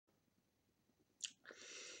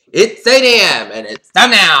It's 8 a.m. and it's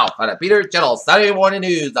time now for the Peter Channel Saturday Morning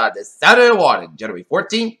News on this Saturday morning, January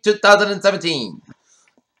 14th, 2017.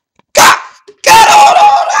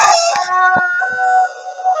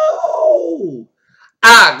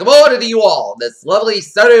 Good morning to you all. This lovely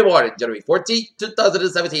Saturday morning, January 14th,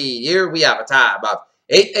 2017. Here we have a time of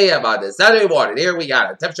 8 a.m. on this Saturday morning. Here we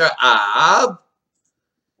got a temperature of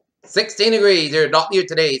 16 degrees here, not near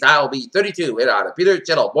today's. I'll be 32 here on the Peter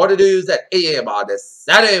Channel Morning News at 8 a.m. on this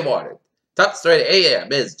Saturday morning. Top story at 8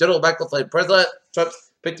 a.m. is General Michael Flynn, President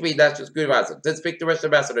Trump's picked to be national security advisor. Did speak to Russian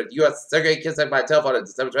ambassador to the U.S. Sergei Kislyak by telephone on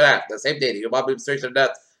December 29th. The same day, the Obama administration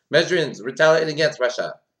announced measures retaliating against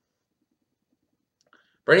Russia.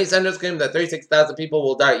 Bernie Sanders claimed that 36,000 people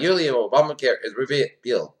will die yearly if Obamacare is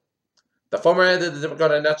repealed. The former head of the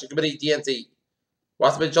Democratic National Committee, DNC,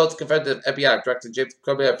 Wasserman Schultz confirmed to FBI Director James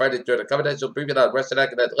Comey on Friday during a confidential briefing on Russian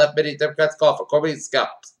act that left many Democrats call for Comey's scalp.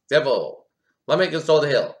 Several lawmakers told the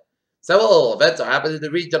Hill. Several events are happening in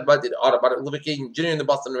the region Monday on Martin Luther King Jr. in the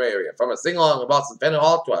Boston area, from a sing-along in Boston's Penn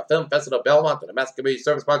Hall to a film festival at Belmont to the Mass Community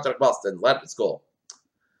Service Project Boston Latin School.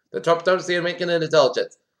 The Trump presidency are making an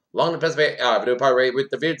intelligence. Along the Pennsylvania Avenue Parade with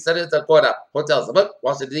the viewed senators and court up. Hotels above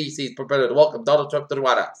Washington, D.C. is prepared to welcome Donald Trump to the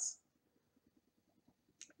White House.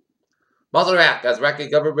 Mosul, Iraq, as Iraqi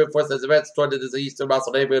government forces advance toward the eastern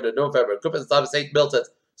Mosul neighborhood in November. A group of Islamic State militants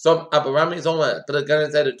stormed up around his homeland, put a gun in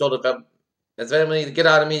his head and told his family to get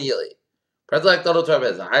out immediately. President Donald Trump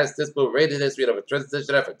has the highest disapproval rate in history of a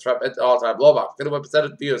transition effort. Trump at all-time low mark. 51%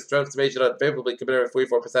 of viewers transformation unfavorably compared to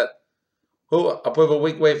 44% who approve a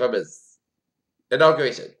week away from his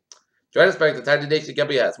inauguration. Johannesburg, the tiny nation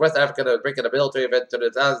Gambia, has West Africa breaking a military event to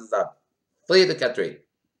the thousands of fleeing the country.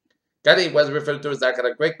 Ghani was referred to as a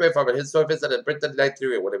great-grandfather. His story visit in Britain in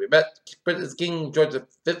Nigeria when he met Britain's King George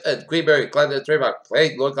V and Queen Mary, climbed the trademark,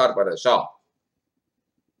 playing Lord Godwin and Shaw.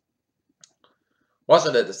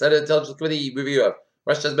 Washington, the Senate Intelligence Committee review of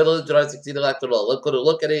Russia's middle of 2016 electoral look to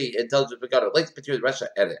look at the intelligence regarding links between Russia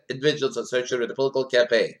and individuals associated with the political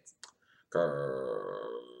campaigns.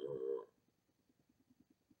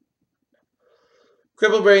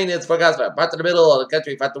 Crippled brain is forecast by part of the middle of the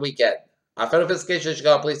country for the weekend. A federal investigation in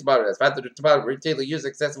Chicago Police Department has found that the department routinely used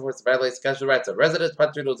excessive force to violate constitutional rights of residents,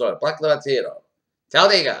 patriots, or Black Latino.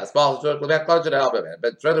 Talladega, a small historical event larger than Alabama, had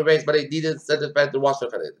been trying to raise money needed to send it back to Washington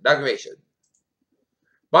for the inauguration.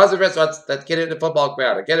 Bars and restaurants that cater to the football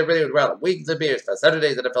crowd are getting ready to rally wings and beers for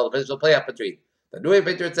Saturday's NFL divisional playoff between the New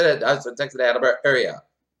England Patriots and the Houston, Texas, and Alabama area.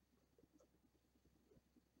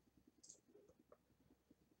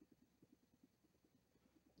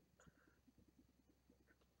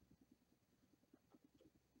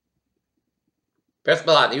 Press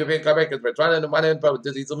Milan, the European carmakers were trying to find info with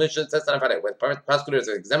disease emissions test on Friday, with prosecutors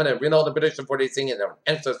examining renal the prediction for these singing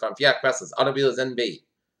answers from Fiat Crosses, Automobiles NB.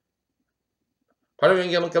 Part of the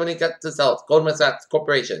Gamble Company got to sell Goldman Sachs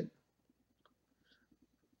Corporation.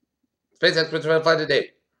 Space experts will find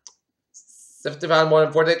today. 55 more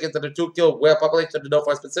than 4 decades of the 2-kill whale population to know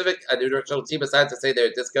for specific. A new directional team of scientists say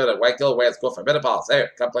they're discovered that white killer whales go for menopause,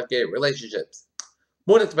 hair, complicated relationships.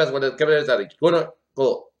 Moon Express, one of the governors at the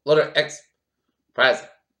Lunar X Prize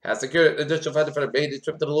has secured additional funding for the maiden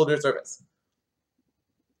trip to the lunar surface.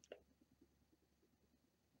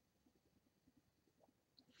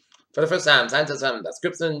 For the first time, scientists found that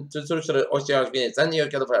scripts and solution of oceanography in San Diego,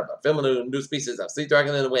 California, filming a new species of sea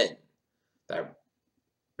dragon in the wind. The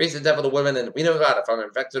recent death of the women in Reno, Nevada from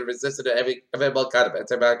infection resistant to every available kind of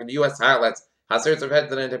antibiotic in the U.S. highlights how serious of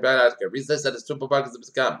heads and antibiotic resistant as superbugs have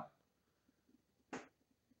become.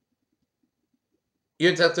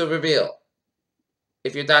 Your tests will reveal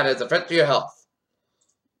if your diet has a threat to your health.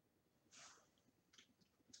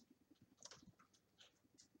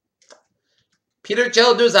 Peter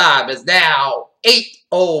Childuzab is now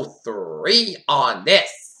 8:03 on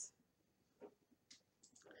this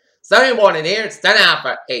Saturday morning here. It's time out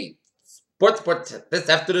for a sports report. This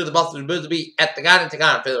afternoon, the Boston Bruins will be at the Garden to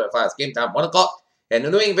Garden Field Class. Game time 1 o'clock. And the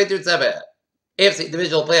New England Patriots have a AFC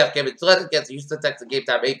Divisional Playoff game in Atlanta against the Houston Texans. Game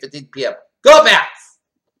time 8:15 p.m. Go Pats!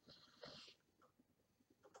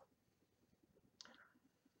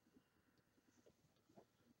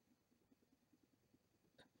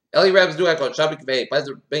 LA Rams new head coach Sean McVay plans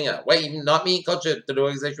to bring a way not mean culture to the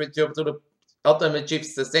organization to the ultimate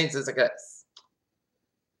chiefs sustain success.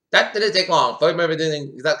 That didn't take long. Floyd Mayweather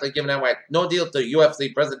didn't exactly give that way. No deal to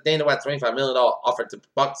UFC President Dana White's $25 million offer to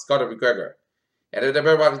box Conor McGregor. And if the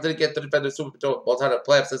Bear Box didn't get to defend the Super Bowl title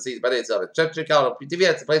playoffs this season by themselves, Jeff Chicago TV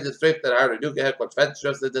has to play the strength that hired a new head coach Fed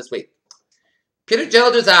trusted this week. Peter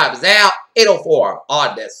Childers time is now 8:04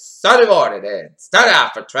 on this Sunday morning. And start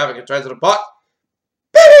out for traffic and transit report.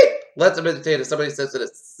 Let's meditate if somebody says that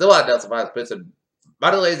it's still on Nelson Vice person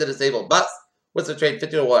Mondelez a disabled bus. Worcester train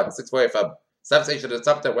 5001, 648 from 7 station to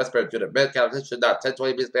Sumter, Westbury to the mid competition, not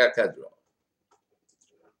 1020 minutes back schedule.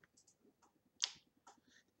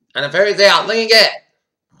 And the ferry's out, looking again.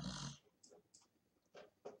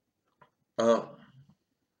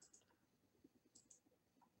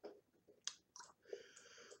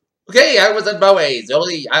 Okay, highways and byways. The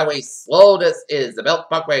only highway slowness is the Belt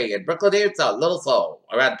Parkway in Brooklyn here. It's a little slow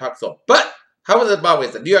around the park zone. But highways and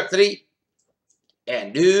byways in New York City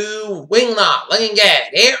and New England. Looking good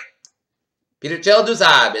here. Peter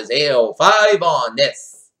Childusab is 8:05 on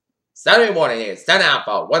this Saturday morning here. Stand out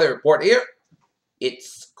for weather report here.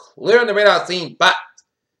 It's clear on the radar scene, but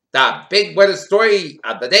the big weather story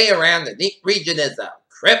of the day around the Neat region is a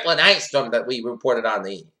crippling ice storm that we reported on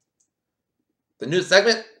the news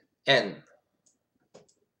segment. And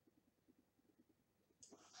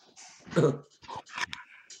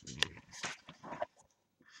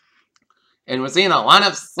we're seeing a lot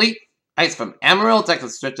of sleet ice from Amarillo,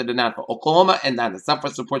 Texas, stretching down for Oklahoma, and down the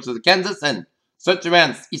southwestern portions of Kansas, and stretching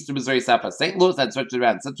around eastern Missouri, south of St. Louis, and stretching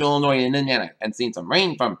around central Illinois and Indiana, and seeing some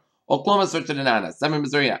rain from Oklahoma, stretching down to southern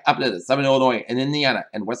Missouri, up to southern Illinois and Indiana,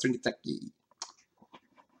 and western Kentucky.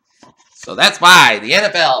 So that's why the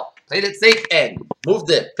NFL played it safe and moved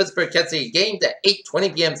the Pittsburgh-Kansas City game to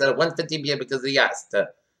 8:20 p.m. instead of 1:15 p.m. because they asked to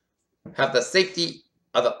have the safety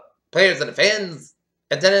of the players and the fans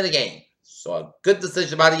attending the game. So a good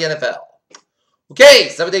decision by the NFL. Okay,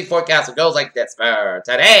 7-day forecast goes like this. For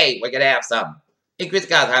today, we're going to have some increased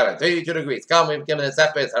clouds, high 32 degrees. Calm, we've given a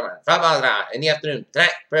southwest around 5 miles an hour. In the afternoon,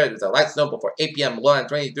 tonight, there's a light snow before 8 p.m. below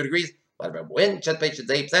 22 degrees. A lot of wind, anticipation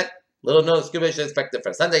 8%. Little no scuba expected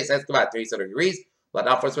for Sunday, says about 37 degrees. Let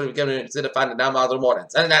off force wind becoming consider 5 to 9 miles in the morning.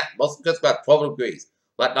 Sunday night, most good about 12 degrees.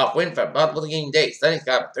 Let off wind for about looking day. Sunday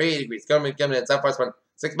sky 3 degrees. Coming in southwest wind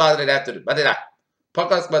 6 miles in the afternoon. Monday night.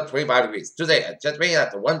 Podcast about 25 degrees. Tuesday, just rain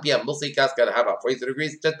after 1 p.m. Mostly clouds got to have about 42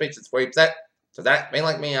 degrees. Just patience 40%. Tonight, rain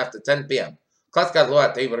like me after 10 p.m. Clouds got low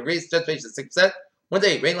at 31 degrees. Just patience 6%.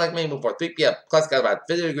 Wednesday, rain like me before 3 p.m. Clouds got about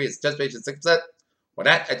 50 degrees. Just patience 6%. When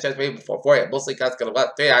that, at just rain before 4 a.m. Mostly clouds got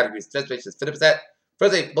about 39 degrees. Just patience 50%.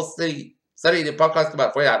 Thursday, mostly sunny. The podcast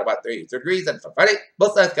about 49 about 32 degrees. And for Friday,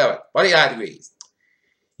 most nights got about 49 degrees.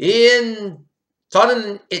 In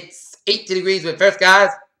Taunton, it's 80 degrees with fair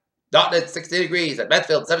skies. Dalton at 60 degrees, at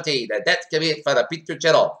Medfield 17, and that's going to be it for the Peter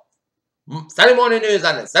Channel. Saturday morning news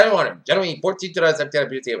on this Saturday morning, January 14th,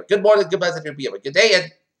 2017. Good morning, good message, good day, and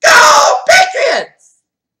go Patriots!